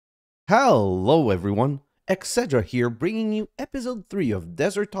Hello everyone, xHedra here bringing you episode 3 of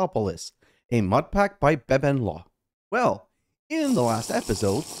Desertopolis, a Modpack by BenBenLaw. Well, in the last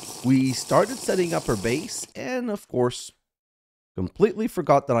episode, we started setting up our base and of course, completely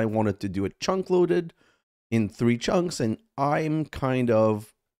forgot that I wanted to do it chunk loaded in 3 chunks and I'm kind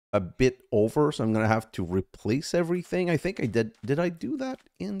of a bit over, so I'm going to have to replace everything. I think I did. Did I do that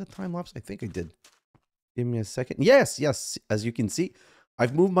in the time lapse? I think I did. Give me a second. Yes, as you can see,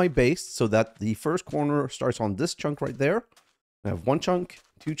 I've moved my base so that the first corner starts on this chunk right there. I have 1 chunk,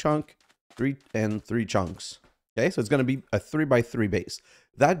 2 chunk, 3 and 3 chunks. Okay, so it's going to be a 3x3 base.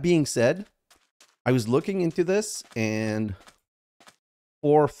 That being said, I was looking into this and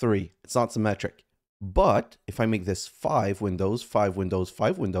 4, 3. It's not symmetric. But if I make this 5 windows, 5 windows,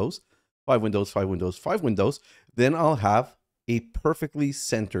 5 windows, 5 windows, 5 windows, 5 windows, then I'll have a perfectly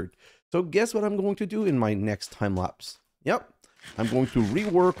centered. So guess what I'm going to do in my next time lapse? Yep. I'm going to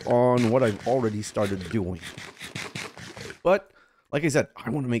rework on what I've already started doing. But like I said,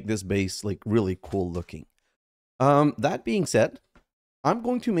 I want to make this base like really cool looking. That being said, I'm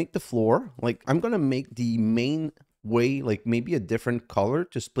going to make the floor, like I'm going to make the main way like maybe a different color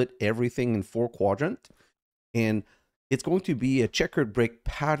to split everything in 4 quadrant. And it's going to be a checkered brick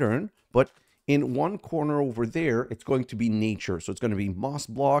pattern, but in one corner over there, it's going to be nature. So it's going to be moss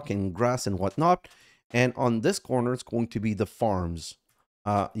block and grass and whatnot. And on this corner, it's going to be the farms.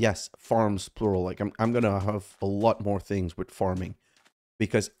 Yes, farms, plural. Like I'm going to have a lot more things with farming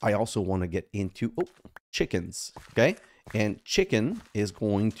because I also want to get into chickens. Okay. And chicken is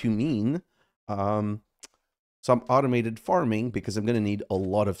going to mean some automated farming because I'm going to need a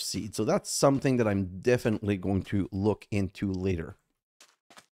lot of seed. So that's something that I'm definitely going to look into later.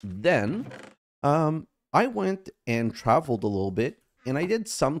 Then I went and traveled a little bit. And I did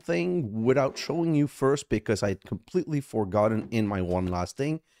something without showing you first because I'd completely forgotten in my one last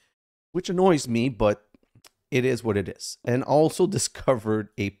thing, which annoys me, but it is what it is. And also discovered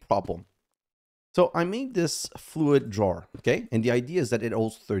a problem. So I made this fluid jar, okay? And the idea is that it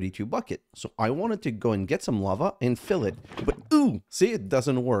holds 32 buckets. So I wanted to go and get some lava and fill it. But ooh, see, it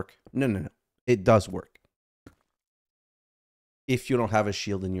doesn't work. No. It does work. If you don't have a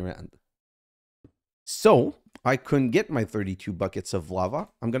shield in your hand. So I couldn't get my 32 buckets of lava.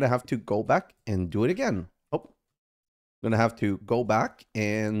 I'm going to have to go back and do it again. I'm going to have to go back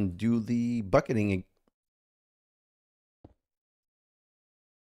and do the bucketing.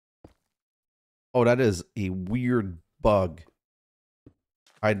 Oh, that is a weird bug.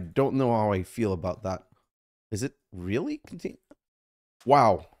 I don't know how I feel about that. Is it really?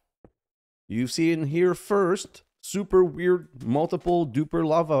 Wow. You see in here first. Super weird multiple duper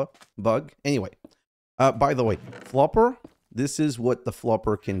lava bug. Anyway. By the way, flopper, this is what the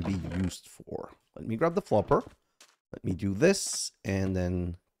flopper can be used for. Let me grab the flopper. Let me do this and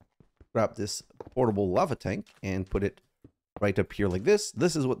then grab this portable lava tank and put it right up here like this.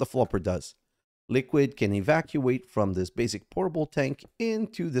 This is what the flopper does. Liquid can evacuate from this basic portable tank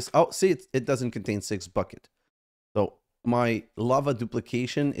into this. Oh, see, it doesn't contain 6 buckets. So my lava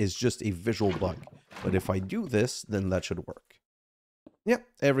duplication is just a visual bug. But if I do this, then that should work. Yep,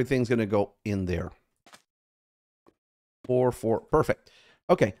 everything's going to go in there. 4, perfect.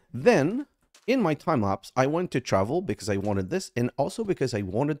 Okay, then in my time lapse, I went to travel because I wanted this and also because I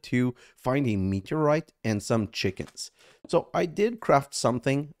wanted to find a meteorite and some chickens. So I did craft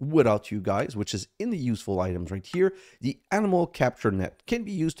something without you guys, which is in the useful items right here. The animal capture net can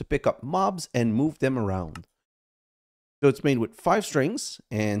be used to pick up mobs and move them around. So it's made with 5 strings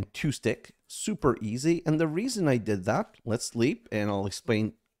and 2 stick, super easy. And the reason I did that, let's sleep and I'll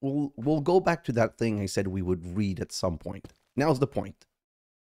explain. We'll go back to that thing I said we would read at some point. Now's the point.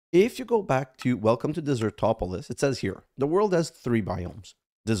 If you go back to Welcome to Desertopolis, it says here, the world has 3 biomes.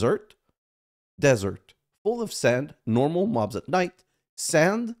 Desert, full of sand, normal mobs at night,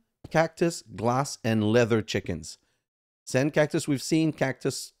 sand, cactus, glass, and leather chickens. Sand cactus we've seen,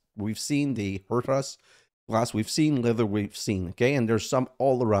 cactus we've seen, they hurt us. Glass we've seen, leather we've seen, okay? And there's some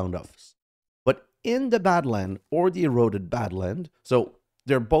all around us. But in the Badland or the eroded Badland, so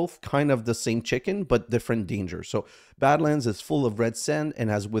they're both kind of the same chicken, but different dangers. So Badlands is full of red sand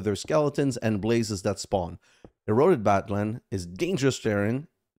and has wither skeletons and blazes that spawn. Eroded Badland is dangerous terrain,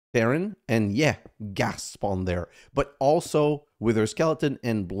 and yeah, gas spawn there. But also wither skeleton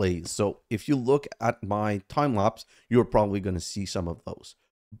and blaze. So if you look at my time lapse, you're probably going to see some of those.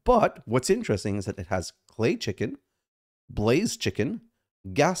 But what's interesting is that it has clay chicken, blaze chicken,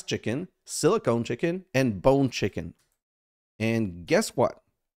 gas chicken, silicone chicken, and bone chicken. And guess what?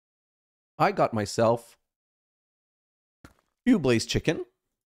 I got myself 2 blaze chicken,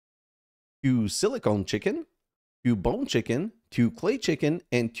 2 silicone chicken, 2 bone chicken, 2 clay chicken,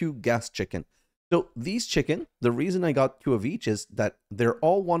 and 2 gas chicken. So these chicken, the reason I got 2 of each is that they're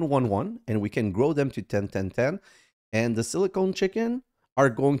all 1, 1, 1, and we can grow them to 10, 10, 10. And the silicone chicken are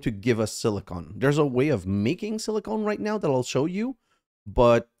going to give us silicon. There's a way of making silicone right now that I'll show you,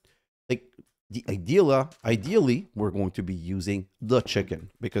 but like ideally, we're going to be using the chicken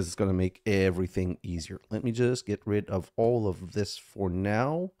because it's going to make everything easier. Let me just get rid of all of this for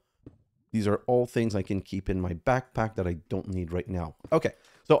now. These are all things I can keep in my backpack that I don't need right now. Okay,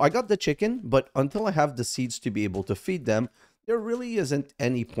 so I got the chicken, but until I have the seeds to be able to feed them, there really isn't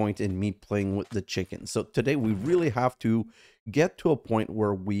any point in me playing with the chicken. So today we really have to get to a point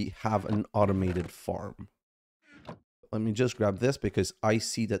where we have an automated farm. Let me just grab this because I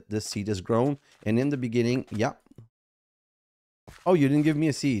see that this seed is grown. And in the beginning, yeah. Oh, you didn't give me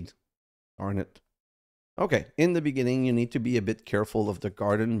a seed. Darn it. Okay, in the beginning, you need to be a bit careful of the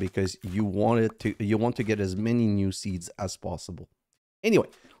garden because you want to get as many new seeds as possible. Anyway,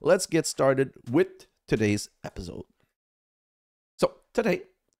 let's get started with today's episode. So today,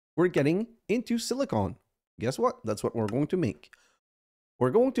 we're getting into silicon. Guess what? That's what we're going to make. We're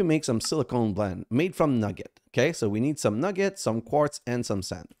going to make some silicone blend made from nugget. Okay, so we need some nugget, some quartz, and some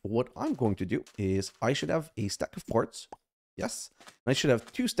sand. What I'm going to do is I should have a stack of quartz. Yes. I should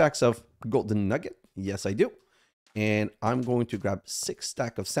have 2 stacks of golden nugget. Yes, I do. And I'm going to grab 6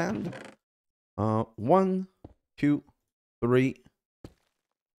 stacks of sand. 1, 2, 3.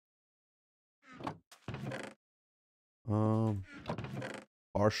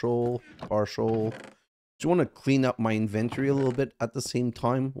 Partial. Just want to clean up my inventory a little bit at the same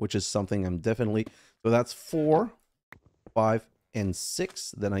time, which is something I'm definitely. So that's 4, 5, and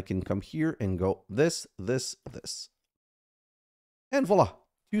 6. Then I can come here and go this. And voila,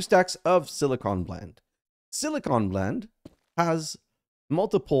 2 stacks of silicon blend. Silicon blend has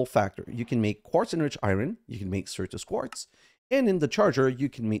multiple factors. You can make Quartz Enriched Iron, you can make Certus Quartz, and in the charger, you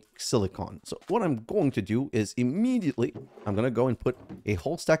can make silicon. So what I'm going to do is immediately, I'm going to go and put a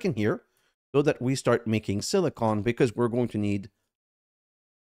whole stack in here so that we start making silicon because we're going to need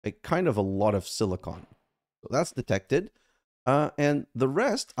a kind of a lot of silicon. So that's detected. And the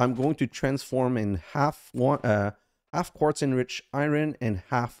rest, I'm going to transform in half Quartz Enriched Iron and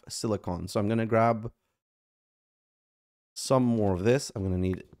half silicon. So I'm going to grab some more of this. I'm going to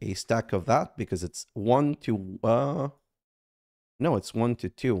need a stack of that because it's 1 to, no, it's 1 to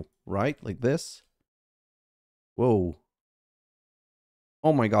 2, right? Like this. Whoa.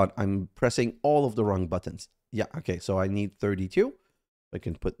 Oh my God, I'm pressing all of the wrong buttons. Yeah, okay, so I need 32. I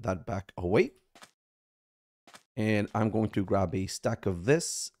can put that back away. And I'm going to grab a stack of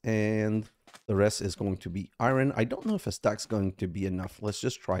this and the rest is going to be iron. I don't know if a stack's going to be enough. Let's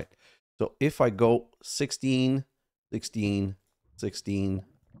just try it. So if I go 16, 16, 16.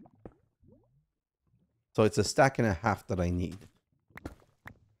 So it's a stack and a half that I need.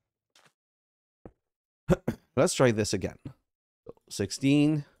 Let's try this again.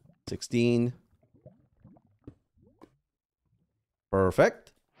 16, 16.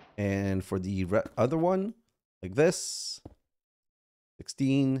 Perfect. And for the other one, like this,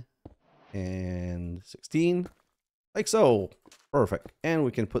 16 and 16, like so. Perfect. And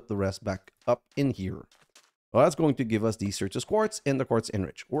we can put the rest back up in here. Well, that's going to give us the Certus Quartz and the Quartz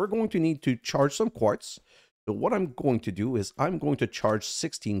Enriched. We're going to need to charge some quartz. So what I'm going to do is I'm going to charge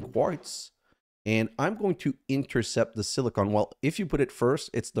 16 quartz. And I'm going to intercept the silicon. Well, if you put it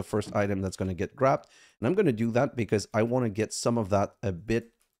first, it's the first item that's going to get grabbed. And I'm going to do that because I want to get some of that a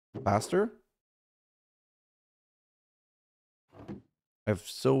bit faster. I'm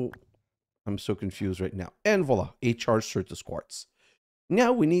so confused right now. And voila, a charged Certus Quartz.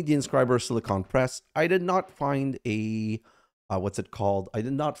 Now we need the Inscriber Silicon Press. I did not find a, what's it called? I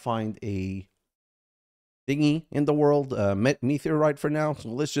did not find a thingy in the world, meteorite for now. So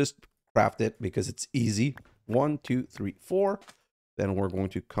let's just craft it because it's easy. 1, 2, 3, 4. Then we're going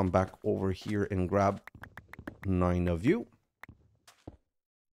to come back over here and grab 9 of you.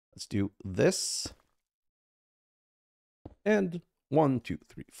 Let's do this. And 1, 2,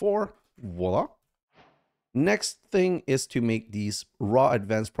 3, 4. Voila. Next thing is to make these raw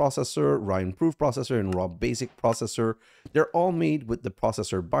advanced processor, raw improved processor, and raw basic processor. They're all made with the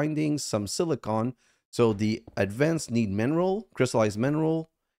processor bindings, some silicon. So the advanced need mineral, crystallized mineral.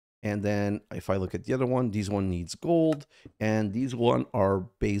 And then if I look at the other one, these one needs gold and these one are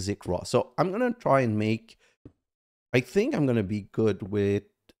basic raw. So I'm going to try and make, I think I'm going to be good with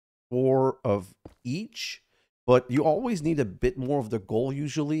 4 of each, but you always need a bit more of the gold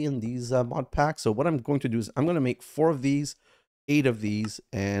usually in these mod packs. So what I'm going to do is I'm going to make 4 of these, 8 of these,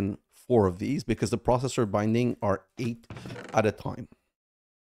 and 4 of these because the processor binding are 8 at a time.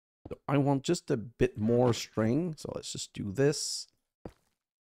 So I want just a bit more string. So let's just do this.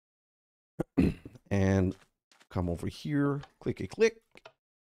 And come over here, click.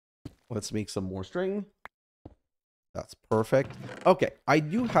 Let's make some more string. That's perfect. Okay, I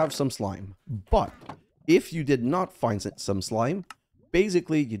do have some slime, but if you did not find some slime,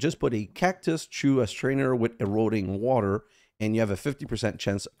 basically you just put a cactus through a strainer with eroding water and you have a 50%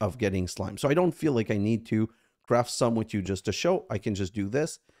 chance of getting slime. So I don't feel like I need to craft some with you just to show. I can just do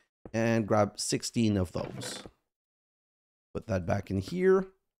this and grab 16 of those. Put that back in here.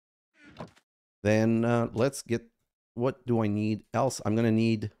 Then let's get, what do I need else? I'm going to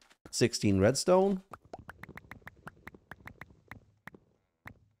need 16 redstone.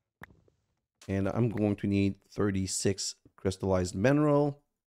 And I'm going to need 36 crystallized mineral.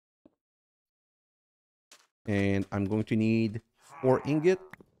 And I'm going to need 4 ingot.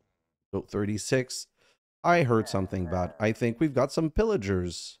 So 36. I heard something bad. I think we've got some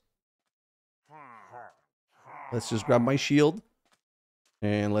pillagers. Let's just grab my shield.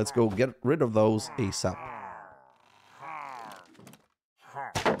 And let's go get rid of those ASAP.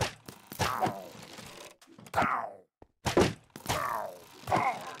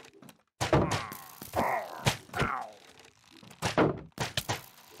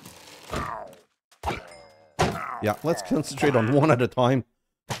 Yeah, let's concentrate on one at a time.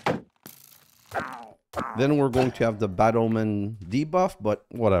 Then we're going to have the Bad Omen debuff, but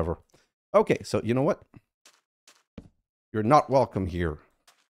whatever. Okay, so you know what? You're not welcome here.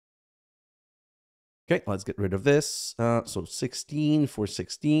 Okay, let's get rid of this. So 16 for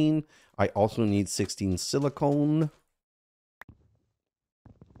 16. I also need 16 silicone.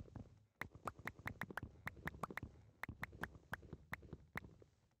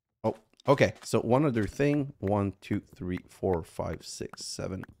 Oh, okay. So one other thing. 1, 2, 3, 4, 5, 6,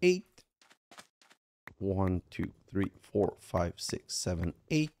 7, 8. 1, 2, 3, 4, 5, 6, 7,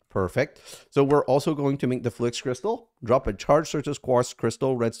 8. Perfect. So we're also going to make the Fluix Crystal. Drop a charged Certus Quartz,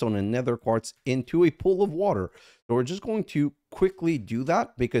 Crystal, Redstone, and Nether Quartz into a pool of water. So we're just going to quickly do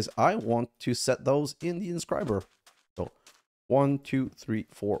that because I want to set those in the Inscriber. So 1, 2, 3,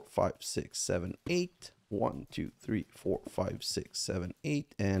 4, 5, 6, 7, 8. 1, 2, 3, 4, 5, 6, 7,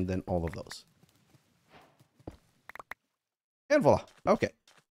 8. And then all of those. And voila. Okay.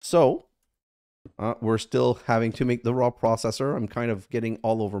 So we're still having to make the raw processor. I'm kind of getting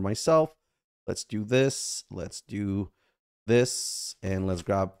all over myself. Let's do this. Let's do this. And let's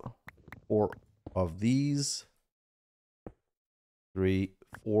grab 4 of these. 3,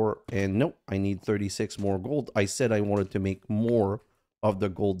 4. And nope, I need 36 more gold. I said I wanted to make more of the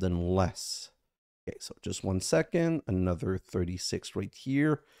gold than less. Okay, so just 1 second. Another 36 right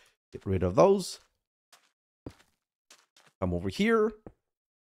here. Get rid of those. Come over here.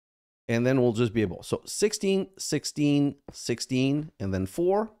 And then we'll just be able, so 16, 16, 16, and then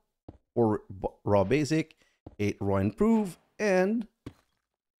 4 for raw basic, 8 raw improve, and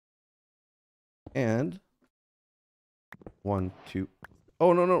 1, 2.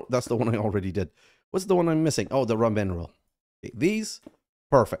 Oh, no, that's the one I already did. What's the one I'm missing? Oh, the raw mineral. Okay, these,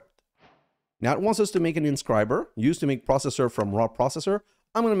 perfect. Now it wants us to make an inscriber, used to make processor from raw processor.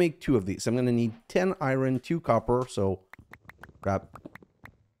 I'm going to make 2 of these. I'm going to need 10 iron, 2 copper, so grab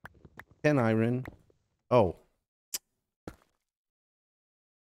 10 iron. Oh.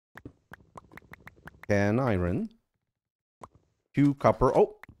 10 iron. 2 copper.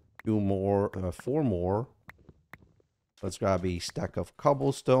 Oh. 2 more. 4 more. Let's grab a stack of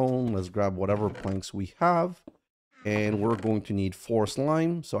cobblestone. Let's grab whatever planks we have. And we're going to need 4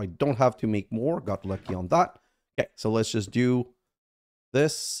 slime. So I don't have to make more. Got lucky on that. Okay. So let's just do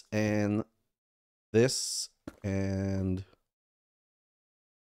this and this and...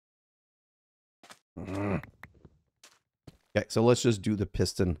 Okay, so let's just do the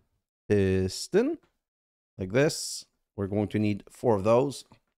piston. Like this. We're going to need 4 of those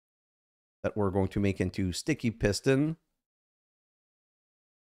that we're going to make into sticky piston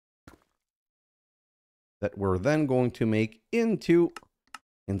that we're then going to make into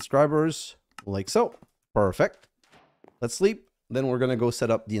inscribers like so. Perfect. Let's sleep. Then we're going to go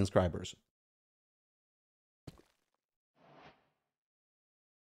set up the inscribers.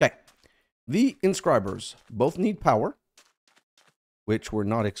 Okay. The inscribers both need power, which we're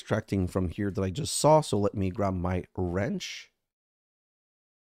not extracting from here that I just saw. So let me grab my wrench.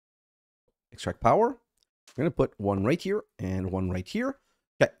 Extract power. I'm going to put 1 right here and 1 right here.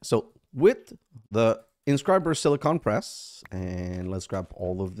 Okay, so with the Inscriber Silicon Press, and let's grab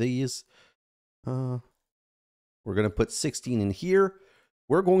all of these. We're going to put 16 in here.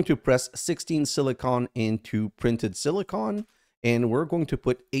 We're going to press 16 silicon into printed silicon. And we're going to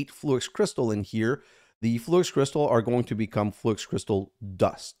put 8 Fluix Crystal in here. The Fluix Crystal are going to become Fluix Crystal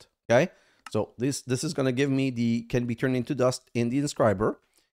dust. Okay, so this is going to give me the can be turned into dust in the inscriber,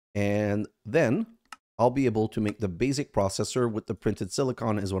 and then I'll be able to make the basic processor with the printed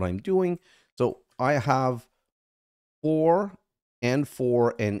silicon is what I'm doing. So I have 4 and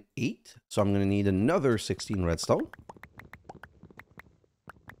 4 and 8. So I'm going to need another 16 redstone.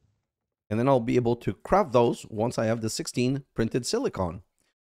 And then I'll be able to craft those once I have the 16 printed silicon.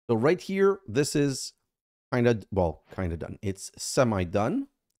 So right here, this is kind of done. It's semi-done.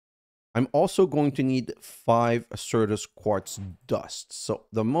 I'm also going to need 5 Certus Quartz dust. So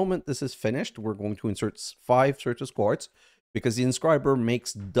the moment this is finished, we're going to insert 5 Certus Quartz because the inscriber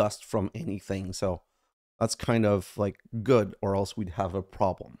makes dust from anything. So that's kind of like good, or else we'd have a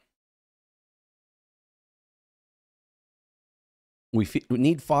problem. We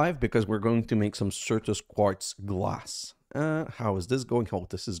need 5 because we're going to make some Certus Quartz glass. How is this going? Oh,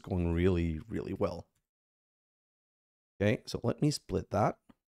 this is going really, really well. Okay, so let me split that.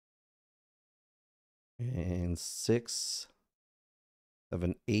 And 6,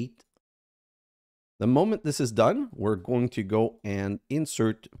 7, 8. The moment this is done, we're going to go and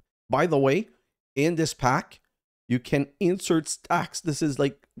insert. By the way, in this pack, you can insert stacks. This is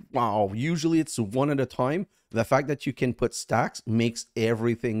like, wow, usually it's one at a time. The fact that you can put stacks makes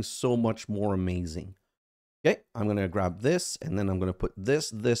everything so much more amazing. Okay, I'm going to grab this, and then I'm going to put this,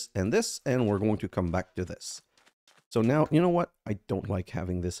 this, and this, and we're going to come back to this. So now, you know what? I don't like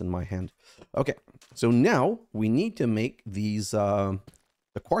having this in my hand. Okay, so now we need to make these, the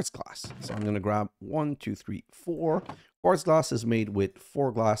quartz glass. So I'm going to grab 1, 2, 3, 4. Quartz glass is made with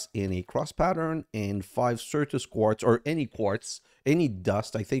 4 glass in a cross pattern and 5 Certus quartz, or any quartz, any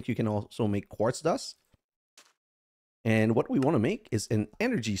dust. I think you can also make quartz dust. And what we want to make is an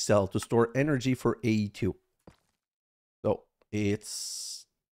energy cell to store energy for AE2. So it's,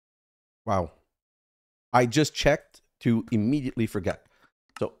 wow. I just checked to immediately forget.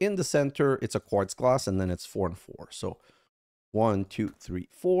 So in the center, it's a quartz glass, and then it's 4 and 4. So 1, 2, 3,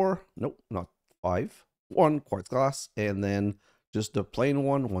 4. Nope, not 5. 1 quartz glass, and then just the plain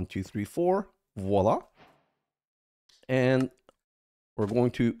one. 1, 2, 3, 4. Voila. And we're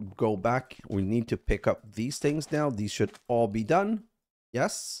going to go back. We need to pick up these things now. These should all be done.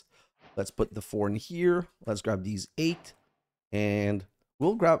 Yes. Let's put the 4 in here. Let's grab these 8. And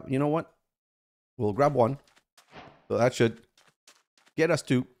we'll grab, you know what? We'll grab 1. So that should get us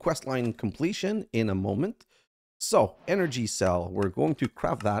to quest line completion in a moment. So energy cell, we're going to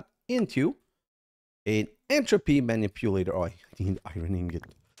craft that into an entropy manipulator. Oh, I need iron ingot.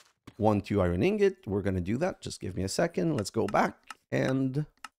 1, 2 iron ingot. We're going to do that. Just give me a second. Let's go back and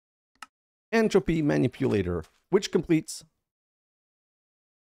entropy manipulator, which completes.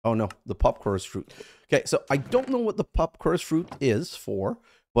 Oh no, the pop chorus fruit. Okay, so I don't know what the pop chorus fruit is for,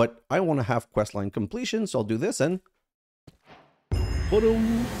 but I want to have quest line completion, so I'll do this and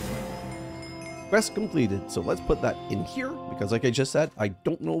boom. Quest completed. So let's put that in here because, like I just said, I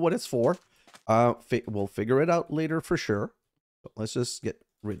don't know what it's for. We'll figure it out later for sure. But let's just get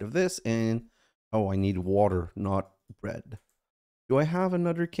rid of this, and oh, I need water, not bread. Do I have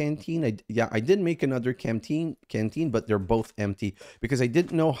another canteen? Yeah, I did make another canteen, but they're both empty because I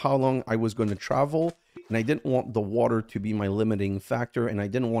didn't know how long I was going to travel, and I didn't want the water to be my limiting factor, and I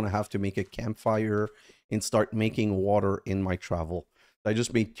didn't want to have to make a campfire and start making water in my travel. So I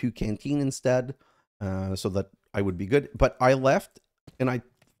just made 2 canteen instead, so that I would be good. But I left, and I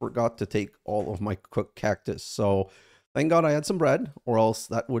forgot to take all of my cooked cactus. So thank God I had some bread, or else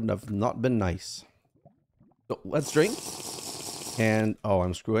that would have not been nice. So let's drink. And, oh,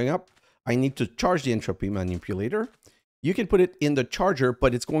 I'm screwing up. I need to charge the entropy manipulator. You can put it in the charger,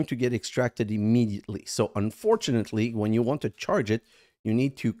 but it's going to get extracted immediately. So unfortunately, when you want to charge it, you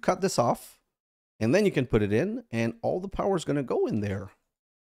need to cut this off, and then you can put it in, and all the power is going to go in there.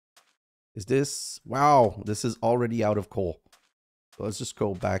 Is this, wow, this is already out of coal. So let's just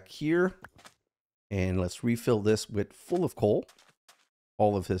go back here, and let's refill this with full of coal.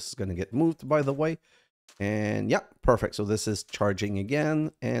 All of this is going to get moved, by the way. And yeah, perfect. So this is charging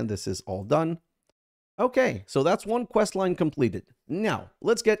again, and this is all done. Okay, so that's 1 quest line completed. Now,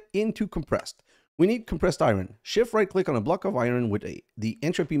 let's get into compressed. We need compressed iron. Shift right click on a block of iron with the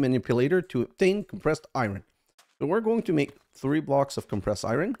entropy manipulator to obtain compressed iron. So we're going to make 3 blocks of compressed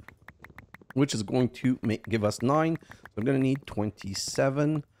iron, which is going to give us 9. So I'm going to need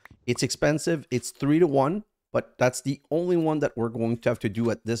 27. It's expensive. It's 3 to 1, but that's the only one that we're going to have to do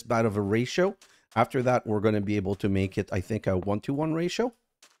at this bad of a ratio. After that, we're going to be able to make it, I think, a 1-to-1 ratio.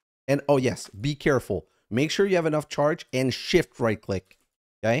 And oh yes, be careful. Make sure you have enough charge and shift right click.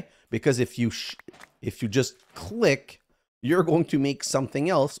 Okay? Because if you just click, you're going to make something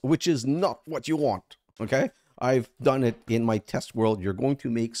else, which is not what you want. Okay? I've done it in my test world. You're going to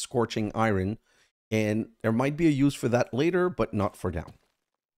make scorching iron, and there might be a use for that later, but not for now.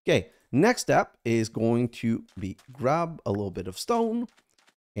 Okay, next step is going to be grab a little bit of stone,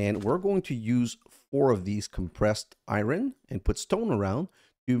 and we're going to use 4 of these compressed iron and put stone around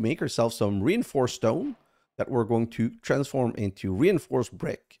to make ourselves some reinforced stone that we're going to transform into reinforced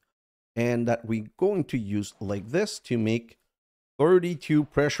brick, and that we're going to use like this to make 32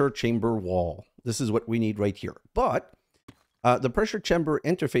 pressure chamber wall. This is what we need right here. But the pressure chamber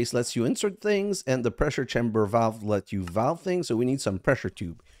interface lets you insert things, and the pressure chamber valve lets you valve things. So we need some pressure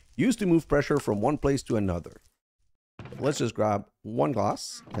tube used to move pressure from one place to another. Let's just grab 1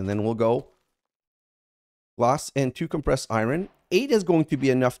 glass, and then we'll go glass and 2 compressed iron. 8 is going to be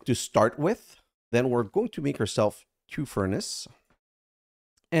enough to start with. Then we're going to make ourselves 2 furnace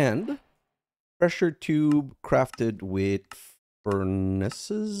and pressure tube crafted with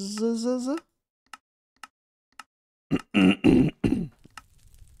furnaces.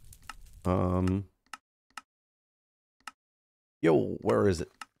 Yo, where is it?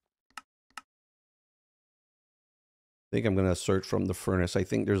 I think I'm gonna search from the furnace. I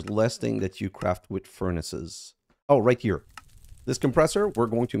think there's less thing that you craft with furnaces. Oh, right here. This compressor, we're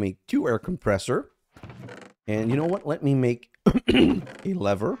going to make 2 air compressor. And you know what? Let me make a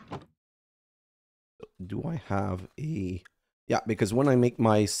lever. Do I have a... Yeah, because when I make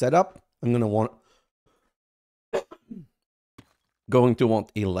my setup, I'm going to want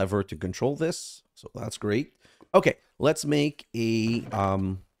a lever to control this. So that's great. Okay, let's make a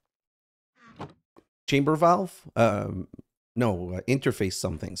chamber valve. Interface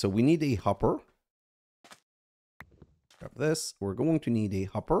something. So we need a hopper. Grab this. We're going to need a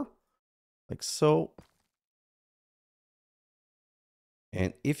hopper like so.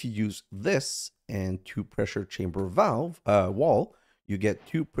 And if you use this and 2 pressure chamber valve wall, you get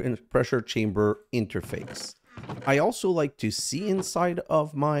 2 pressure chamber interface. I also like to see inside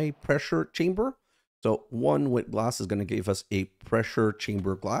of my pressure chamber. So 1 with glass is going to give us a pressure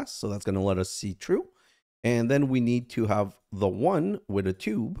chamber glass. So that's going to let us see through. And then we need to have the 1 with a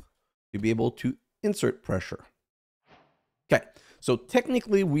tube to be able to insert pressure. Okay, so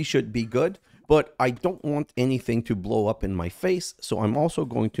technically we should be good, but I don't want anything to blow up in my face. So I'm also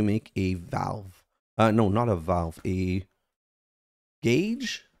going to make a valve. No, not a valve, a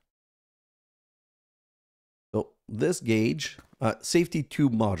gauge. So this gauge, safety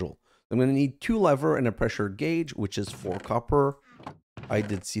tube module. I'm going to need 2 lever and a pressure gauge, which is 4 copper. I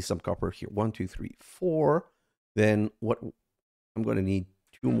did see some copper here. 1, 2, 3, 4. Then what I'm going to need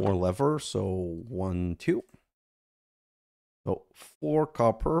 2 more lever. So 1, 2. So 4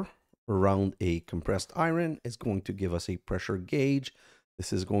 copper around a compressed iron is going to give us a pressure gauge.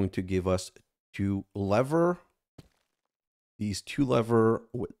 This is going to give us 2 lever. These 2 lever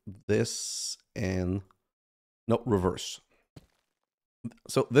with this and no reverse.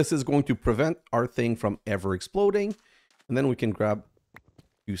 So this is going to prevent our thing from ever exploding. And then we can grab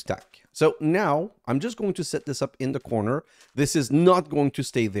 2 stack. So now I'm just going to set this up in the corner. This is not going to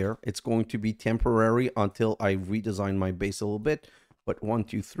stay there. It's going to be temporary until I redesign my base a little bit. But 1,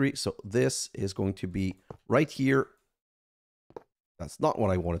 2, 3. So this is going to be right here. That's not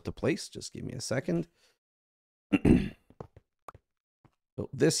what I wanted to place. Just give me a second. So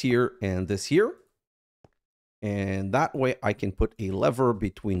this here and this here. And that way I can put a lever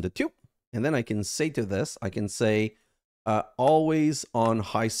between the 2. And then I can say to this, I can say, always on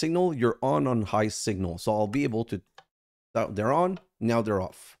high signal. You're on high signal. So I'll be able to, they're on, now they're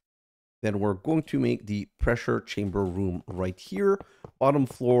off. Then we're going to make the pressure chamber room right here. Bottom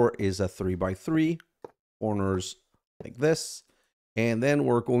floor is a 3x3, corners like this. And then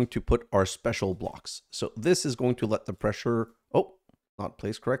we're going to put our special blocks. So this is going to let the pressure, oh, not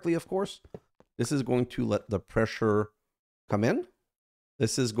placed correctly, of course. This is going to let the pressure come in.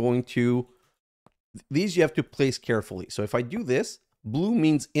 This is going to, these you have to place carefully. So if I do this, blue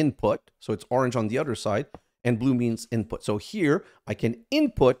means input. So it's orange on the other side, and blue means input. So here I can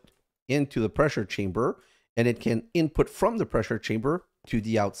input into the pressure chamber, and it can input from the pressure chamber to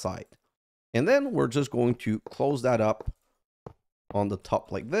the outside. And then we're just going to close that up on the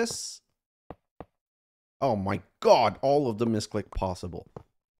top like this. Oh my God, all of the misclick possible.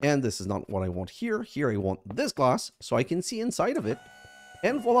 And this is not what I want here. Here I want this glass so I can see inside of it.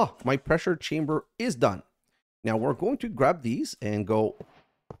 And voila, my pressure chamber is done. Now we're going to grab these and go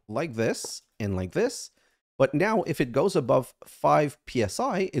like this and like this. But now if it goes above 5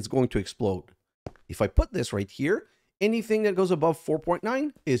 PSI, it's going to explode. If I put this right here, anything that goes above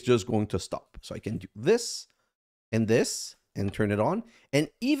 4.9 is just going to stop. So I can do this and turn it on. And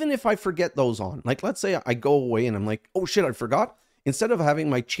even if I forget those on, like let's say I go away and I'm like, oh shit, I forgot. instead of having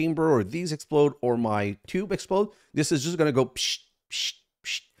my chamber or these explode or my tube explode, this is just going to go psh, psh,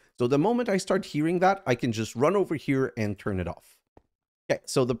 psh. So the moment I start hearing that, I can just run over here and turn it off. Okay,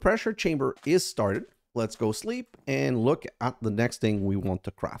 so the pressure chamber is started. Let's go sleep and look at the next thing we want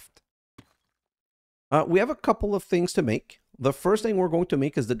to craft. We have a couple of things to make. The first thing we're going to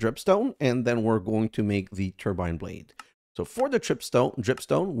make is the dripstone, and then we're going to make the turbine blade. So for the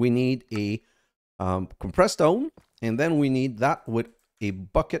dripstone, we need a compressed stone, and then we need that with a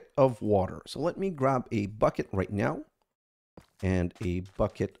bucket of water. So let me grab a bucket right now and a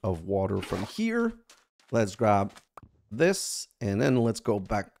bucket of water from here. Let's grab this, and then let's go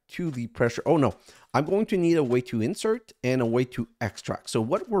back to the pressure. Oh no, I'm going to need a way to insert and a way to extract. So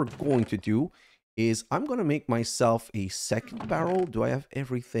what we're going to do is I'm going to make myself a second barrel. Do I have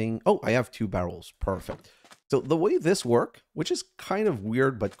everything? Oh, I have 2 barrels. Perfect. So the way this works, which is kind of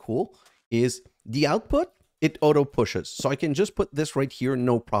weird but cool, is the output, it auto pushes. So I can just put this right here,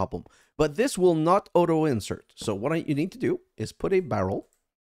 no problem. But this will not auto insert. So what you need to do is put a barrel,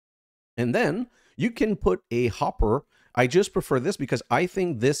 and then you can put a hopper. I just prefer this because I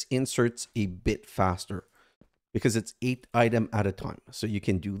think this inserts a bit faster because it's 8 items at a time. So you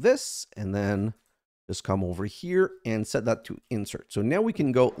can do this and then just come over here and set that to insert. So now we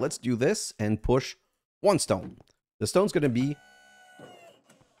can go, let's do this and push 1 stone. The stone's going to be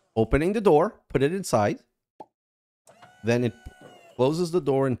opening the door, put it inside. Then it closes the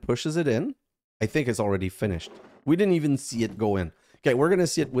door and pushes it in. I think it's already finished. We didn't even see it go in. Okay, we're going to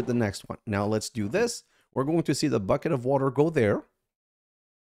see it with the next one. Now let's do this. We're going to see the bucket of water go there.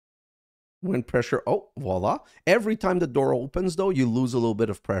 When pressure, oh, voila. Every time the door opens, though, you lose a little bit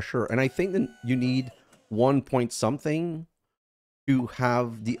of pressure. And I think that you need 1 point something to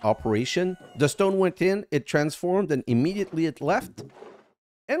have the operation. The stone went in, it transformed, and immediately it left.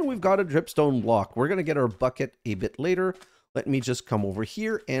 And we've got a dripstone block. We're going to get our bucket a bit later. Let me just come over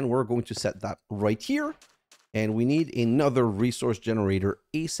here, and we're going to set that right here. And we need another resource generator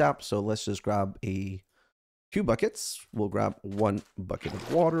ASAP. So let's just grab 2 buckets. We'll grab 1 bucket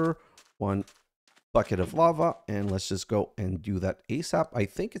of water, 1 bucket of lava, and let's just go and do that ASAP. I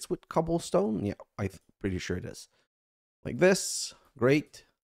think it's with cobblestone. Yeah, I'm pretty sure it is. Like this. Great.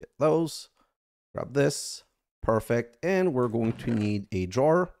 Get those. Grab this. Perfect. And we're going to need a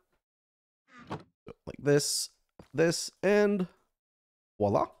jar. Like this, and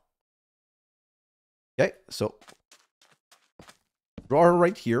voila. Okay, so drawer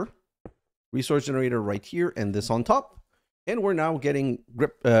right here, resource generator right here, and this on top. And we're now getting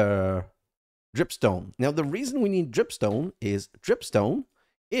dripstone. Now, the reason we need dripstone is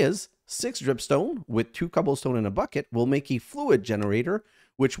 6 dripstone with 2 cobblestone in a bucket will make a fluid generator,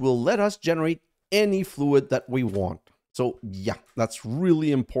 which will let us generate any fluid that we want. So yeah, that's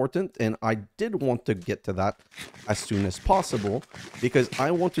really important. And I did want to get to that as soon as possible because I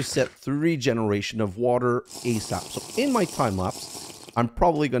want to set 3 generation of water ASAP. So in my time lapse, I'm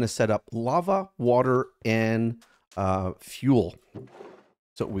probably going to set up lava, water, and fuel.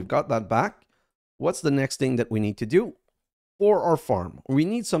 So we've got that back. What's the next thing that we need to do for our farm? We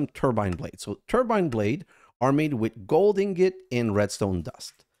need some turbine blades. So turbine blade are made with gold ingot and redstone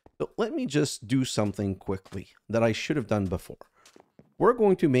dust. So let me just do something quickly that I should have done before. We're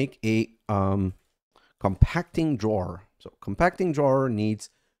going to make a compacting drawer. So compacting drawer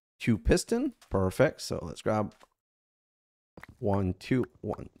needs 2 piston. Perfect. So let's grab 1, 2,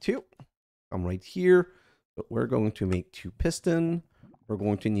 1, 2. Come right here. But we're going to make 2 piston. We're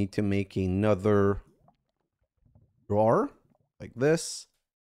going to need to make another drawer like this.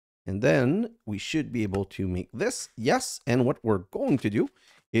 And then we should be able to make this. Yes. And what we're going to do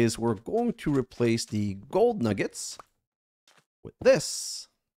is we're going to replace the gold nuggets with this.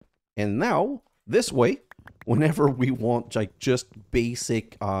 And now, this way, whenever we want like just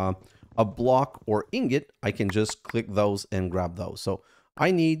basic a block or ingot, I can just click those and grab those. So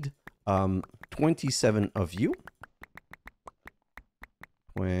I need 27 of you.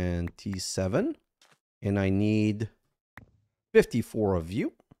 27. And I need 54 of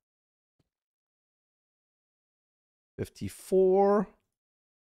you. 54.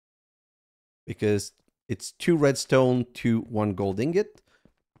 Because it's 2 redstone to 1 gold ingot.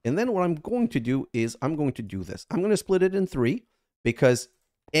 And then what I'm going to do is I'm going to do this. I'm going to split it in 3 because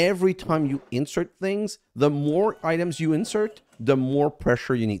every time you insert things, the more items you insert, the more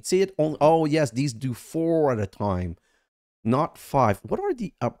pressure you need. See it? Oh, yes, these do 4 at a time, not 5. What are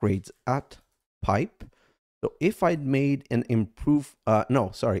the upgrades at pipe? So if I'd made an improved,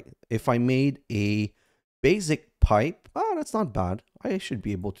 if I made a basic pipe, oh, that's not bad. I should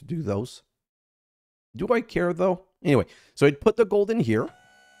be able to do those. Do I care though? Anyway, so I'd put the gold in here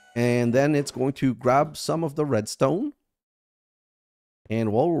and then it's going to grab some of the redstone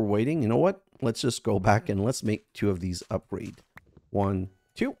And while we're waiting, you know what? Let's just go back and let's make 2 of these upgrade. 1,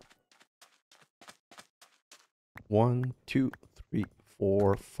 2. 1, 2, 3,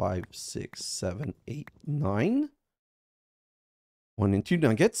 4, 5, 6, 7, 8, 9. 1 and 2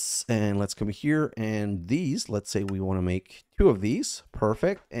 nuggets. And let's come here and these, let's say we want to make 2 of these.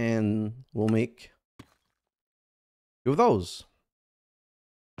 Perfect. And we'll make 2 of those.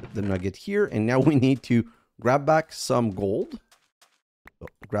 Put the nugget here. And now we need to grab back some gold. So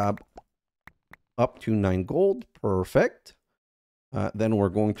grab up to 9 gold. Perfect. Then we're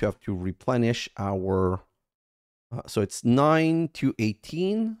going to have to replenish our... so it's 9 to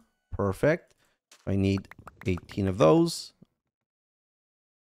 18. Perfect. I need 18 of those.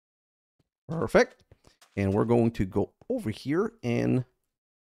 Perfect. And we're going to go over here and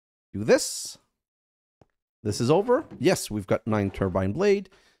do this. This is over. Yes, we've got 9 turbine blade.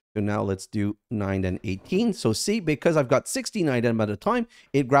 So now let's do 9 and 18. So see, because I've got 16 items at a time,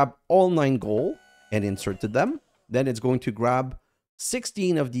 it grabbed all 9 gold and inserted them. Then it's going to grab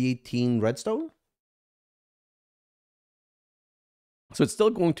 16 of the 18 redstone. So it's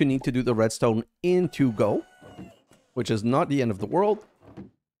still going to need to do the redstone into go, which is not the end of the world.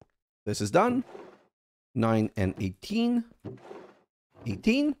 This is done. 9 and 18.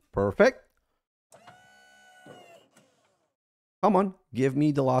 18. Perfect. Come on. Give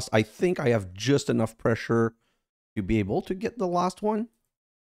me the last. I think I have just enough pressure to be able to get the last one.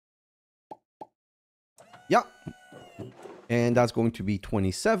 Yeah. And that's going to be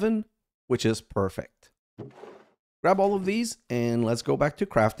 27, which is perfect. Grab all of these and let's go back to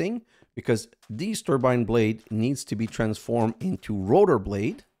crafting because these turbine blade needs to be transformed into rotor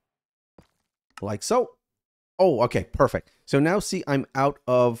blade. Like so. Oh, okay, perfect. So now see, I'm out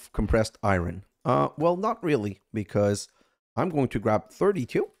of compressed iron. Well, not really, because I'm going to grab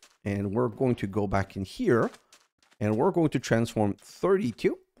 32 and we're going to go back in here and we're going to transform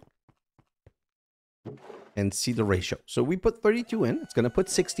 32 and see the ratio. So we put 32 in. It's going to put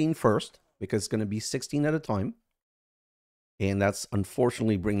 16 first because it's going to be 16 at a time. And that's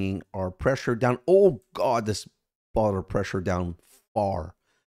unfortunately bringing our pressure down. Oh, God, this brought our pressure down far.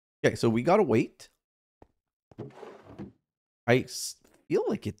 Okay, so we got to wait. I feel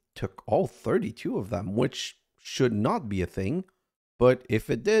like it took all 32 of them, which should not be a thing. But if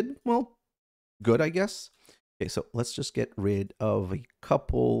it did, well, good, I guess. Okay, so let's just get rid of a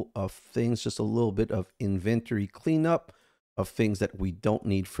couple of things. Just a little bit of inventory cleanup of things that we don't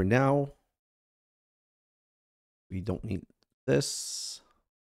need for now. We don't need this.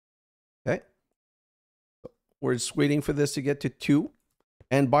 Okay. We're just waiting for this to get to 2.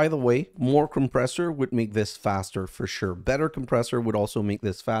 And by the way, more compressor would make this faster for sure. Better compressor would also make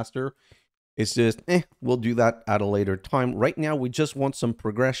this faster. It's just, we'll do that at a later time. Right now, we just want some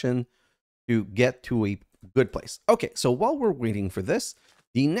progression to get to a good place. Okay, so while we're waiting for this,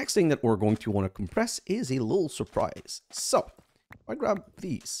 the next thing that we're going to want to compress is a little surprise. So, I grab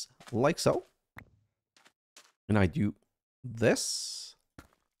these like so. And I do this.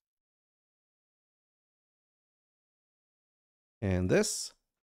 And this.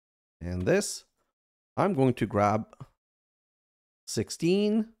 And this. I'm going to grab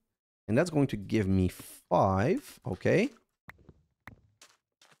 16. And that's going to give me 5. Okay.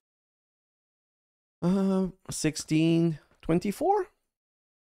 16, 24.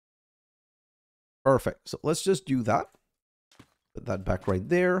 Perfect. So let's just do that. Put that back right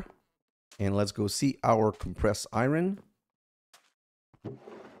there. And let's go see our compressed iron.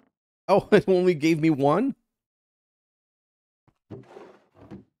 Oh, it only gave me 1.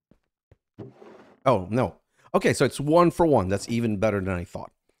 Oh, no. Okay, so it's 1 for 1. That's even better than I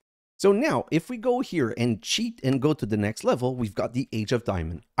thought. So now, if we go here and cheat and go to the next level, we've got the Age of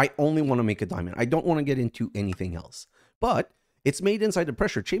Diamond. I only want to make a diamond. I don't want to get into anything else. But it's made inside the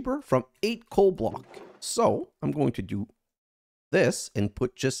pressure chamber from 8 coal block. So I'm going to do this and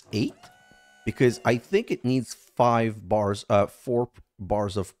put just 8 because I think it needs 4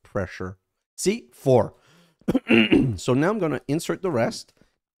 bars of pressure. See, 4. So now I'm going to insert the rest.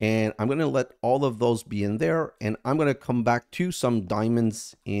 And I'm going to let all of those be in there. And I'm going to come back to some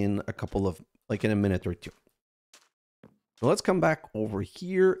diamonds in a couple of, like in a minute or 2. So let's come back over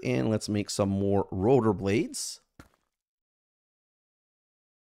here and let's make some more rotor blades.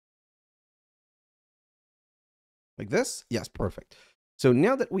 Like this? Yes, perfect. So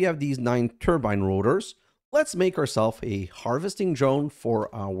now that we have these 9 turbine rotors, let's make ourselves a harvesting drone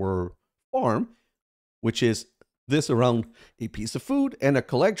for our farm, which is this around a piece of food and a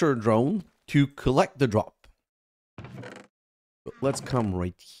collector drone to collect the drop. So let's come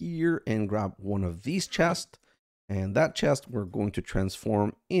right here and grab one of these chests. And that chest we're going to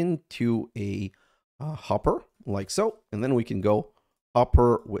transform into a hopper like so. And then we can go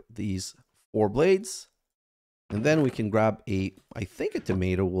upper with these 4 blades. And then we can grab I think a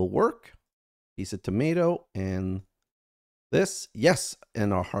tomato will work. Piece of tomato and this. Yes,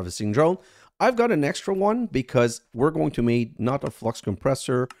 and our harvesting drone. I've got an extra one because we're going to make not a flux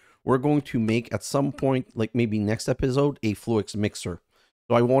compressor. We're going to make at some point, like maybe next episode, a Fluix mixer.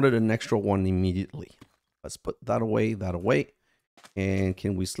 So I wanted an extra one immediately. Let's put that away, that away. And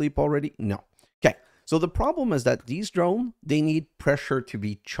can we sleep already? No. Okay. So the problem is that these drones, they need pressure to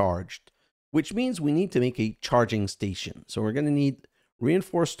be charged, which means we need to make a charging station. So we're going to need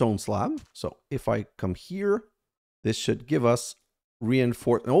reinforced stone slab. So if I come here, this should give us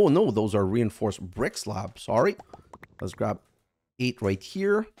reinforced. Oh no, those are reinforced brick slabs. Sorry. Let's grab 8 right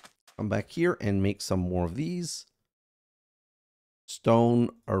here. Come back here and make some more of these. Stone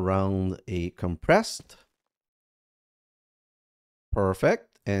around a compressed.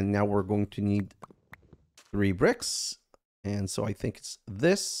 Perfect. And now we're going to need 3 bricks. And so I think it's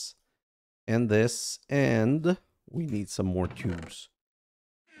this and this. And we need some more tubes.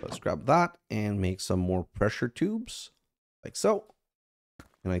 Let's grab that and make some more pressure tubes. Like so.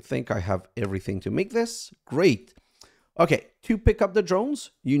 And I think I have everything to make this. Great. Okay, to pick up the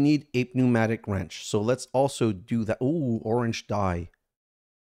drones, you need a pneumatic wrench. So let's also do that. Ooh, orange dye.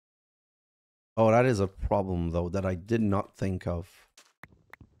 Oh, that is a problem, though, that I did not think of.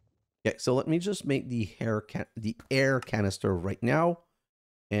 Okay, so let me just make the air canister right now.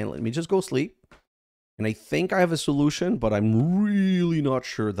 And let me just go sleep. And I think I have a solution, but I'm really not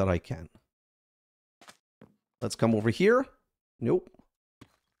sure that I can. Let's come over here. Nope.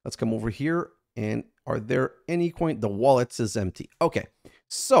 Let's come over here. And are there any coin? The wallet is empty. Okay.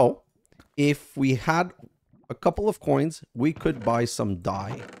 So if we had a couple of coins, we could buy some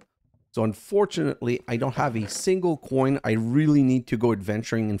dye. So unfortunately, I don't have a single coin. I really need to go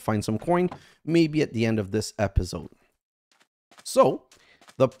adventuring and find some coin, maybe at the end of this episode. So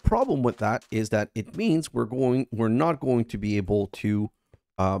the problem with that is that it means we're not going to be able to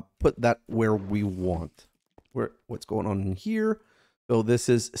put that where we want. What's going on in here? So this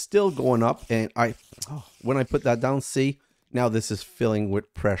is still going up, and when I put that down, see, now this is filling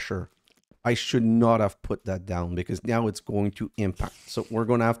with pressure. I should not have put that down because now it's going to impact. So we're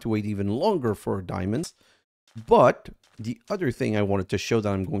going to have to wait even longer for diamonds. But the other thing I wanted to show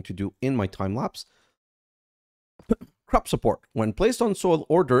that I'm going to do in my time lapse, crop support. When placed on soil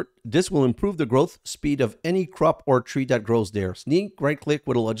or dirt, this will improve the growth speed of any crop or tree that grows there. Sneak right click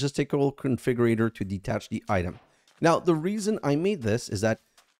with a logistical configurator to detach the item. Now, the reason I made this is that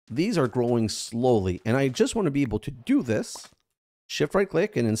these are growing slowly, and I just want to be able to do this. Shift right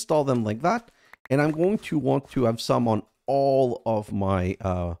click and install them like that. And I'm going to want to have some on all of my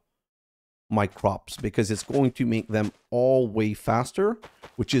my crops because it's going to make them all way faster,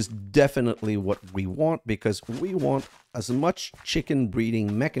 which is definitely what we want because we want as much chicken breeding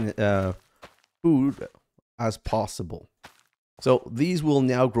food as possible. So these will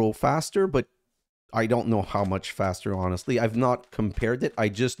now grow faster, but I don't know how much faster, honestly. I've not compared it. I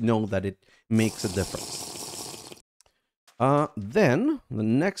just know that it makes a difference. Then the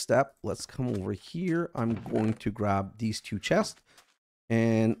next step, let's come over here. I'm going to grab these 2 chests.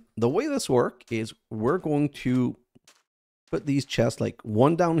 And the way this works is we're going to put these chests like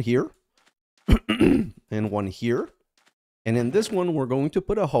one down here and one here. And in this one, we're going to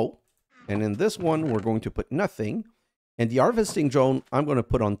put a hoe. And in this one, we're going to put nothing. And the harvesting drone, I'm going to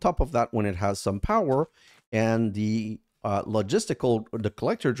put on top of that when it has some power. And the the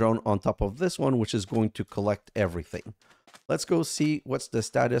collector drone on top of this one, which is going to collect everything. Let's go see what's the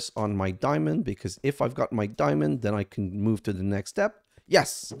status on my diamond, because if I've got my diamond, then I can move to the next step.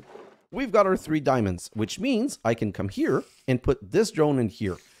 Yes, we've got our 3 diamonds, which means I can come here and put this drone in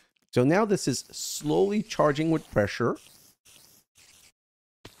here. So now this is slowly charging with pressure.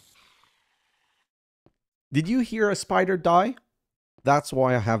 Did you hear a spider die? That's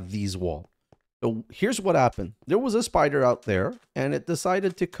why I have these walls. So here's what happened. There was a spider out there, and it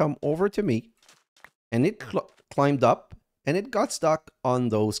decided to come over to me, and it climbed up, and it got stuck on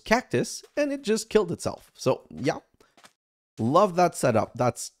those cactus, and it just killed itself. So yeah, love that setup.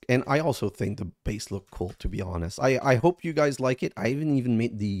 And I also think the base looked cool, to be honest. I hope you guys like it. I haven't even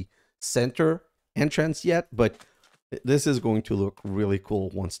made the center entrance yet, but this is going to look really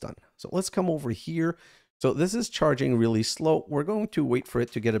cool once done. So let's come over here. So this is charging really slow. We're going to wait for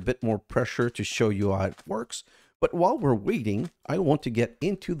it to get a bit more pressure to show you how it works. But while we're waiting, I want to get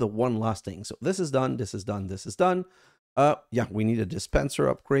into the one last thing. So this is done, this is done, this is done. Yeah, we need a dispenser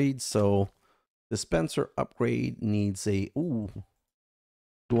upgrade. So dispenser upgrade needs a,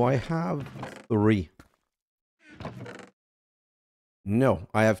 do I have 3? No,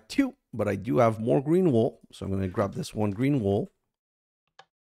 I have 2, but I do have more green wool. So I'm going to grab this one green wool.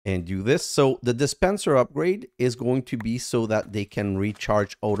 and do this. So the dispenser upgrade is going to be so that they can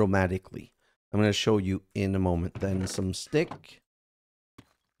recharge automatically. I'm going to show you in a moment. Then some stick.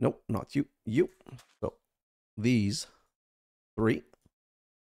 Nope, not you. You. So these 3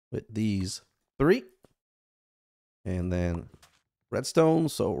 with these 3. And then redstone.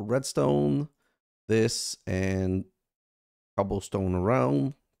 So redstone, this, and cobblestone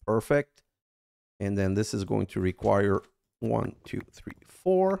around. Perfect. And then this is going to require 1, 2, 3,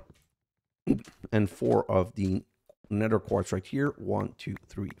 4. And 4 of the nether quartz right here. 1, 2,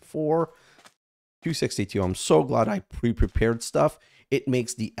 3, 4. 262. I'm so glad I pre-prepared stuff. It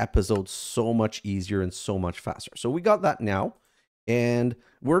makes the episode so much easier and so much faster. So we got that now, and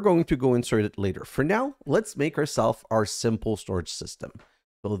we're going to go insert it later. For now, let's make ourselves our simple storage system.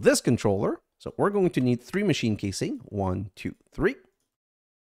 So this controller, so we're going to need 3 machine casing. 1, 2, 3.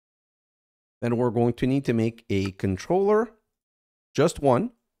 Then we're going to need to make a controller, just 1.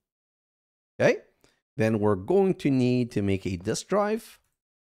 Okay. Then we're going to need to make a disk drive,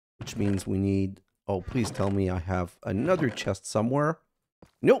 which means we need, oh, please tell me I have another chest somewhere.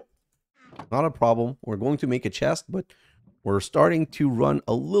 Nope, not a problem. We're going to make a chest, but we're starting to run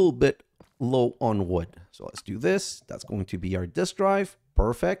a little bit low on wood. So let's do this. That's going to be our disk drive.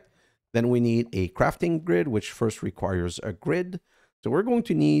 Perfect. Then we need a crafting grid, which first requires a grid. So we're going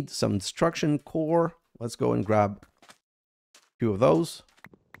to need some destruction core. Let's go and grab 2 of those.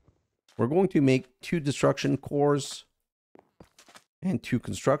 We're going to make 2 destruction cores and 2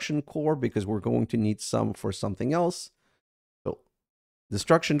 construction core because we're going to need some for something else. So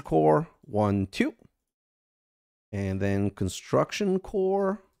destruction core, 1, 2. And then construction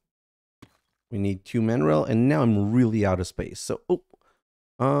core, we need 2 mineral. And now I'm really out of space. So,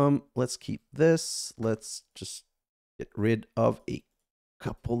 let's keep this. Let's just get rid of a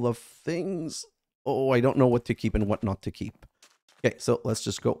couple of things. Oh, I don't know what to keep and what not to keep. Okay, so let's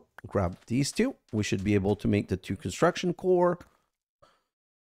just go grab these 2. We should be able to make the 2 construction core.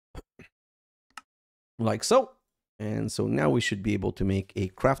 Like so. And so now we should be able to make a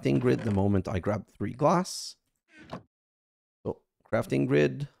crafting grid the moment I grab 3 glass. So crafting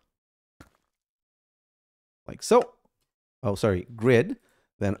grid. Like so. Oh, sorry, grid.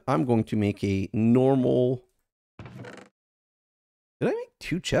 Then I'm going to make a normal. Did I make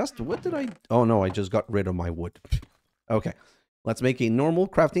 2 chests? What did I? Oh no, I just got rid of my wood. Okay, let's make a normal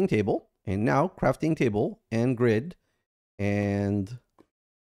crafting table. And now crafting table and grid. And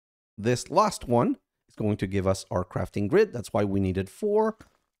this last one is going to give us our crafting grid. That's why we needed 4.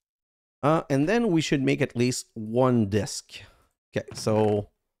 And then we should make at least 1 disk. Okay, so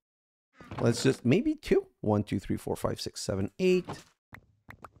let's just maybe 2. 1, 2, 3, 4, 5, 6, 7, 8.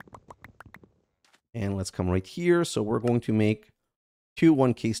 And let's come right here. So we're going to make 2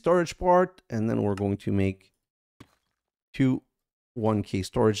 1K storage part, and then we're going to make 2 1K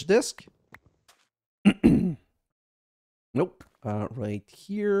storage disk. Nope. Right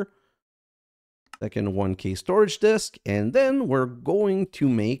here. Second 1K storage disk, and then we're going to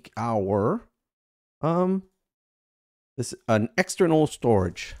make our this an external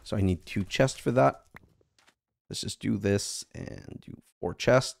storage. So I need 2 chests for that. Let's just do this and do 4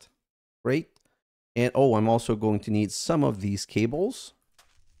 chests. Great. And oh, I'm also going to need some of these cables.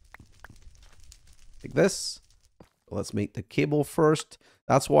 Like this. Let's make the cable first.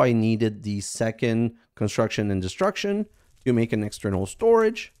 That's why I needed the second construction and destruction to make an external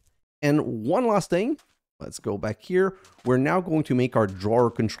storage. And one last thing, let's go back here. We're now going to make our drawer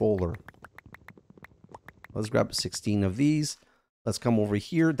controller. Let's grab 16 of these. Let's come over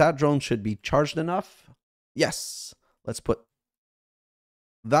here. That drone should be charged enough. Yes. Let's put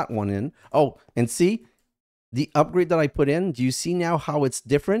that one in. Oh, and see the upgrade that I put in. Do you see now how it's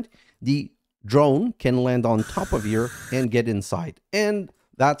different? The drone can land on top of here and get inside. And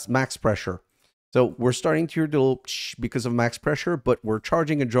that's max pressure. So we're starting to hear the little because of max pressure, but we're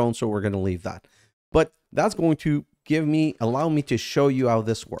charging a drone, so we're going to leave that. But that's going to allow me to show you how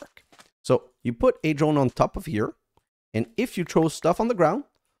this works. So you put a drone on top of here, and if you throw stuff on the ground,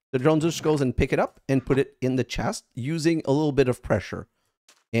 the drone just goes and pick it up and put it in the chest using a little bit of pressure.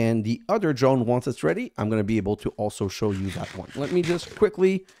 And the other drone, once it's ready, I'm going to be able to also show you that one. Let me just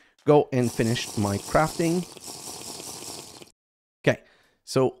quickly go and finish my crafting. Okay,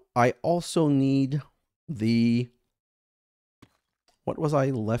 so I also need the, what was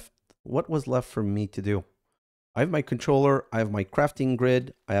left for me to do? I have my controller, I have my crafting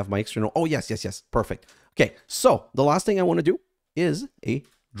grid, I have my external, oh yes, perfect. Okay, so the last thing I want to do is a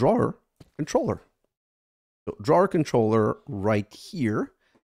drawer controller. So drawer controller right here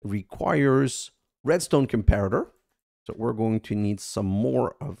requires redstone comparator. So we're going to need some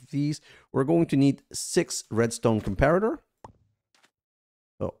more of these. We're going to need 6 redstone comparator.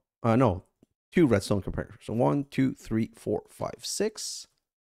 So No, 2 redstone comparators. So 1, 2, 3, 4, 5, 6.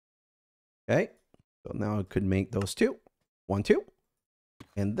 Okay. So now I could make those 2. 1, 2.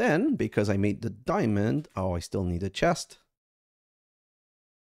 And then, because I made the diamond, oh, I still need a chest.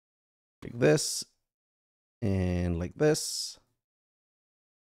 Like this. And like this.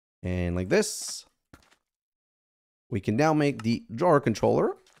 And like this. We can now make the drawer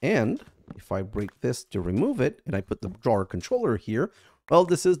controller. And if I break this to remove it, and I put the drawer controller here, well,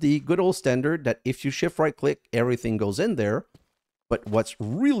 this is the good old standard that if you shift right click, everything goes in there. But what's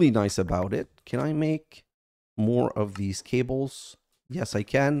really nice about it, can I make more of these cables? Yes, I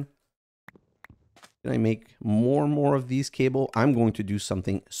can. Can I make more of these cable? I'm going to do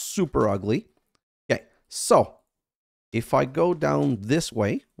something super ugly. Okay, so if I go down this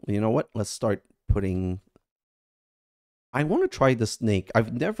way, you know what? Let's start putting... I want to try the snake.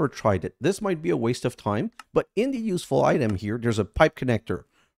 I've never tried it. This might be a waste of time, but in the useful item here, there's a pipe connector.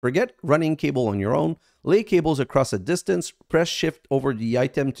 Forget running cable on your own. Lay cables across a distance. Press shift over the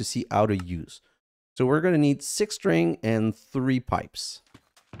item to see how to use. So we're going to need 6 string and 3 pipes.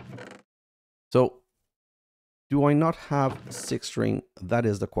 So do I not have 6 string? That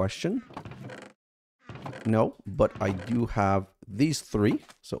is the question. No, but I do have these 3.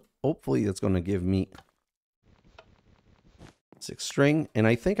 So hopefully it's going to give me 6 string. And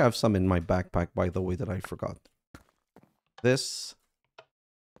I think I have some in my backpack, by the way, that I forgot. This.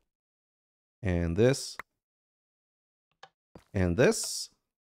 And this. And this.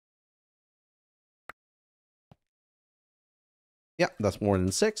 Yeah, that's more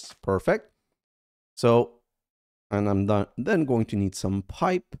than 6. Perfect. So, and I'm then going to need some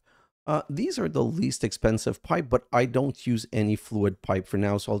pipe. These are the least expensive pipe, but I don't use any fluid pipe for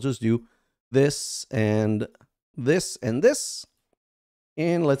now. So I'll just do this and this and this.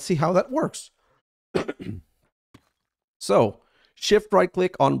 And let's see how that works. So, shift right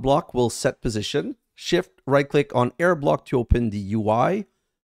click on block will set position. Shift right click on air block to open the UI.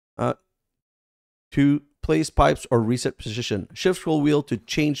 To place pipes or reset position. Shift scroll wheel to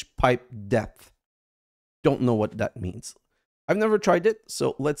change pipe depth. Don't know what that means. I've never tried it,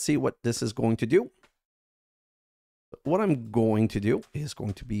 so let's see what this is going to do. What I'm going to do is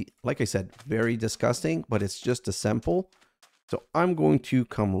going to be, like I said, very disgusting, but it's just a sample. So I'm going to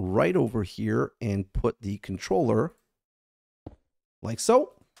come right over here and put the controller like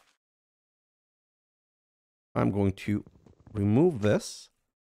so. I'm going to remove this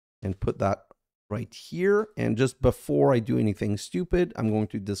and put that right here. And just before I do anything stupid, I'm going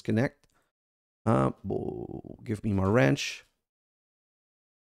to disconnect. Give me my wrench.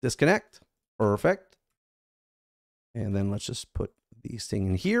 Disconnect. Perfect. And then let's just put these things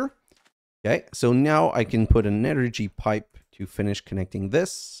in here. Okay, so now I can put an energy pipe to finish connecting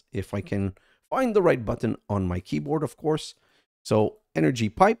this. If I can find the right button on my keyboard, of course. So energy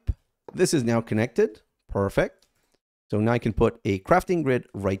pipe. This is now connected. Perfect. So now I can put a crafting grid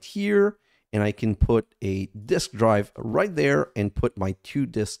right here. And I can put a disk drive right there and put my 2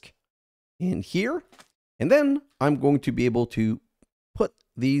 disks in here. And then I'm going to be able to put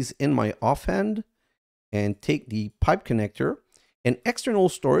these in my offhand and take the pipe connector. And external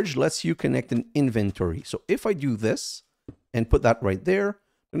storage lets you connect an inventory. So if I do this and put that right there,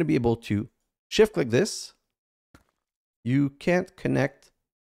 I'm going to be able to shift click this. You can't connect,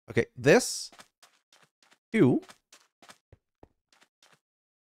 okay, this to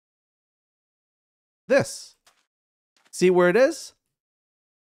this. See where it is?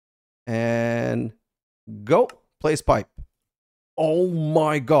 And go. Place pipe. Oh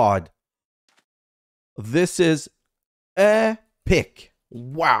my God. This is epic.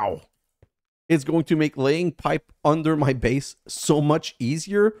 Wow. It's going to make laying pipe under my base so much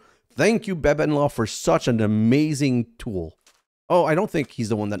easier. Thank you, BenBenLaw, for such an amazing tool. Oh, I don't think he's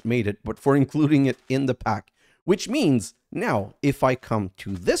the one that made it, but for including it in the pack. Which means now, if I come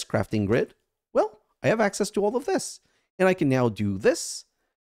to this crafting grid, well, I have access to all of this. And I can now do this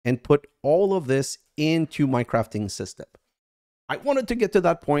and put all of this into my crafting system. I wanted to get to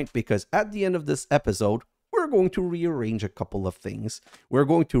that point because at the end of this episode, we're going to rearrange a couple of things. We're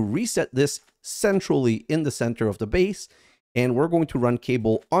going to reset this centrally in the center of the base, and we're going to run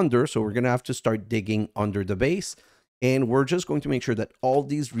cable under. So we're going to have to start digging under the base. And we're just going to make sure that all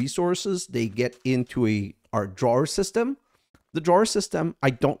these resources, they get into our drawer system. The drawer system, I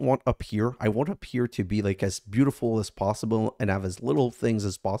don't want up here. I want up here to be like as beautiful as possible and have as little things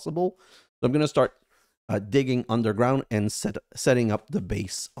as possible. So I'm going to start digging underground and setting up the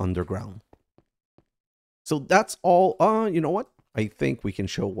base underground. So that's all. You know what? I think we can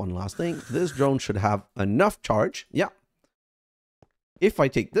show one last thing. This drone should have enough charge. Yeah. If I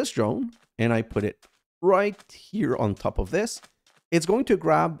take this drone and I put it right here on top of this, it's going to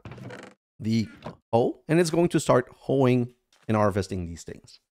grab the hoe and it's going to start hoeing and harvesting these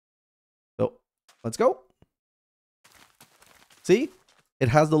things. So let's go. See, it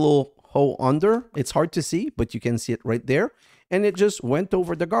has the little hoe under. It's hard to see, but you can see it right there. And it just went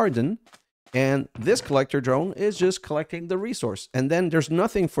over the garden. And this collector drone is just collecting the resource. And then there's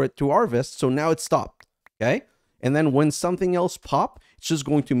nothing for it to harvest. So now it's stopped. Okay. And then when something else pops, it's just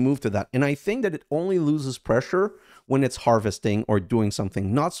going to move to that. And I think that it only loses pressure when it's harvesting or doing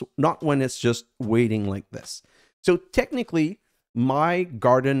something, not when it's just waiting like this. So technically, my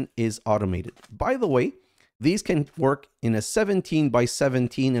garden is automated. By the way, these can work in a 17 by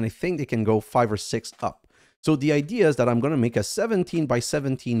 17, and I think they can go 5 or 6 up. So the idea is that I'm going to make a 17 by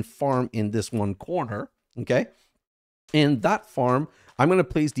 17 farm in this one corner, okay? And that farm, I'm going to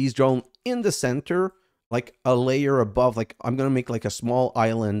place these drones in the center, like a layer above, like I'm going to make like a small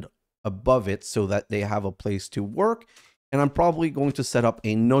island above it so that they have a place to work. And I'm probably going to set up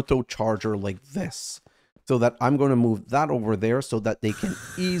a Noto charger like this so that I'm going to move that over there so that they can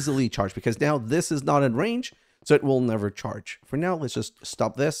easily charge, because now this is not in range, so it will never charge. For now, let's just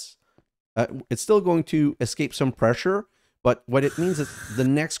stop this. It's still going to escape some pressure, but what it means is the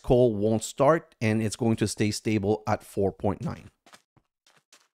next coal won't start and it's going to stay stable at 4.9.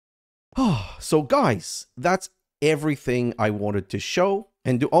 So guys, that's everything I wanted to show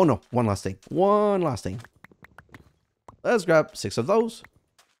and do. Oh no, one last thing. Let's grab 6 of those,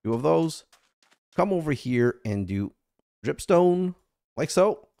 2 of those, come over here and do dripstone like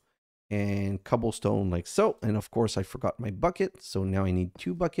so, and cobblestone like so. And of course I forgot my bucket, so now I need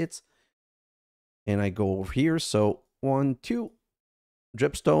 2 buckets. And I go over here, so 1, 2,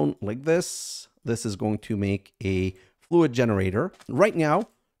 dripstone like this. This is going to make a fluid generator. Right now,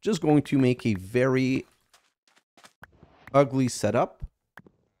 just going to make a very ugly setup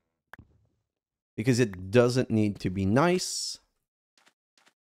because it doesn't need to be nice.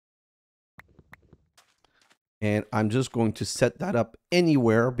 And I'm just going to set that up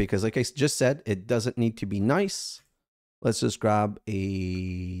anywhere because, like I just said, it doesn't need to be nice. Let's just grab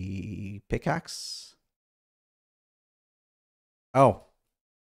a pickaxe. Oh,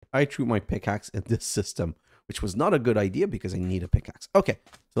 I threw my pickaxe in this system, which was not a good idea because I need a pickaxe. Okay,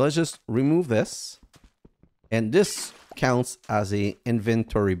 so let's just remove this. And this counts as an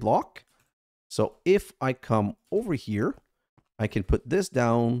inventory block. So if I come over here, I can put this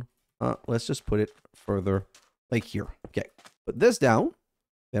down. Let's just put it further like here. Okay, put this down.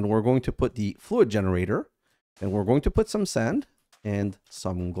 Then we're going to put the fluid generator. And we're going to put some sand and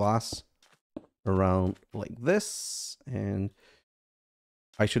some glass around like this. And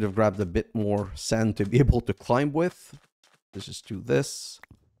I should have grabbed a bit more sand to be able to climb with. Let's just do this.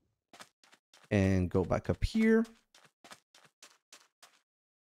 And go back up here.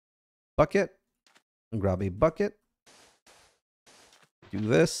 Bucket. And grab a bucket. Do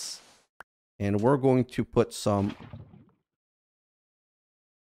this. And we're going to put some...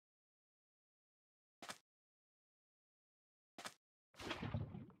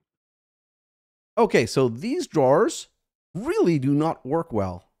 Okay, so these drawers really do not work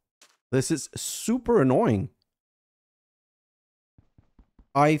well. This is super annoying.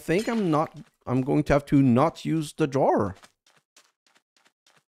 I think I'm going to have to not use the drawer.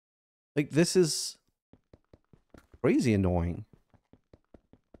 Like, this is crazy annoying.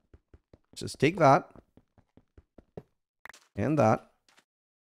 Just take that. And that.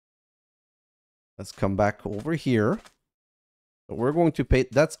 Let's come back over here. So we're going to pay,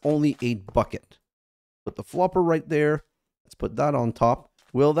 that's only a bucket. Put the flopper right there. Let's put that on top.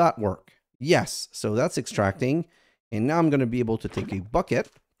 Will that work? Yes. So that's extracting. And now I'm going to be able to take a bucket.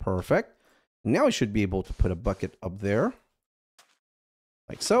 Perfect. Now I should be able to put a bucket up there.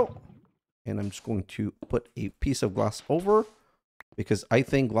 Like so. And I'm just going to put a piece of glass over. Because I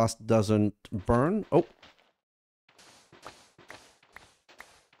think glass doesn't burn. Oh.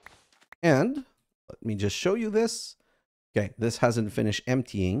 And let me just show you this. Okay, this hasn't finished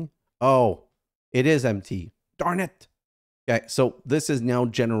emptying. Oh. It is empty. Darn it. Okay, so this is now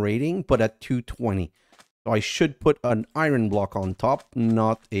generating, but at 220. So I should put an iron block on top,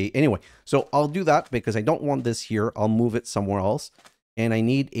 not a... Anyway, so I'll do that because I don't want this here. I'll move it somewhere else. And I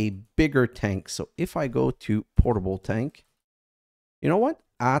need a bigger tank. So if I go to portable tank, you know what?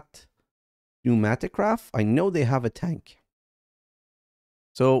 At Pneumatic Craf, I know they have a tank.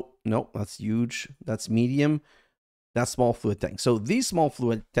 So, no, that's huge. That's medium. That's small fluid tank. So these small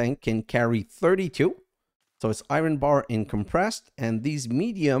fluid tank can carry 32. So it's iron bar in compressed. And these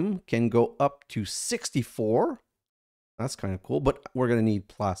medium can go up to 64. That's kind of cool. But we're going to need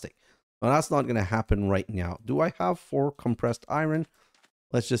plastic. Well, that's not going to happen right now. Do I have 4 compressed iron?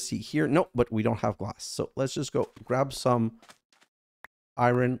 Let's just see here. Nope, but we don't have glass. So let's just go grab some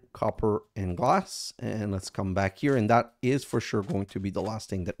iron, copper, and glass. And let's come back here. And that is for sure going to be the last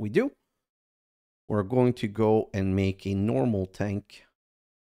thing that we do. We're going to go and make a normal tank.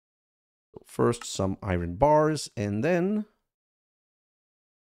 So first, some iron bars, and then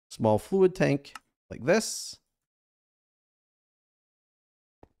small fluid tank like this.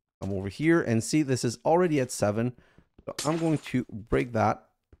 Come over here and see this is already at 7. So I'm going to break that.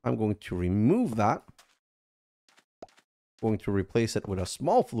 I'm going to remove that. Going to replace it with a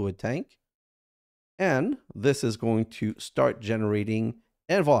small fluid tank. And this is going to start generating,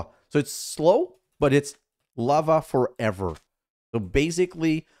 and voila. So it's slow, but it's lava forever. So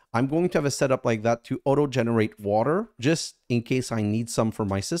basically, I'm going to have a setup like that to auto-generate water, just in case I need some for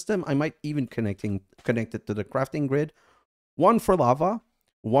my system. I might even connect it to the crafting grid. One for lava,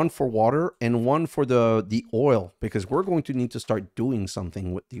 one for water, and one for the oil, because we're going to need to start doing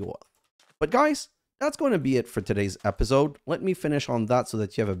something with the oil. But guys, that's going to be it for today's episode. Let me finish on that so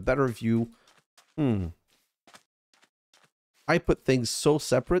that you have a better view. I put things so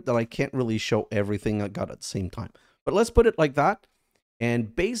separate that I can't really show everything I got at the same time. But let's put it like that.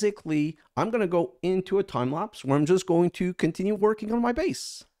 And basically, I'm going to go into a time lapse where I'm just going to continue working on my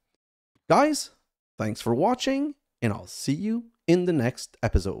base. Guys, thanks for watching, and I'll see you in the next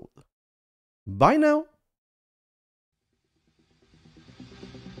episode. Bye now.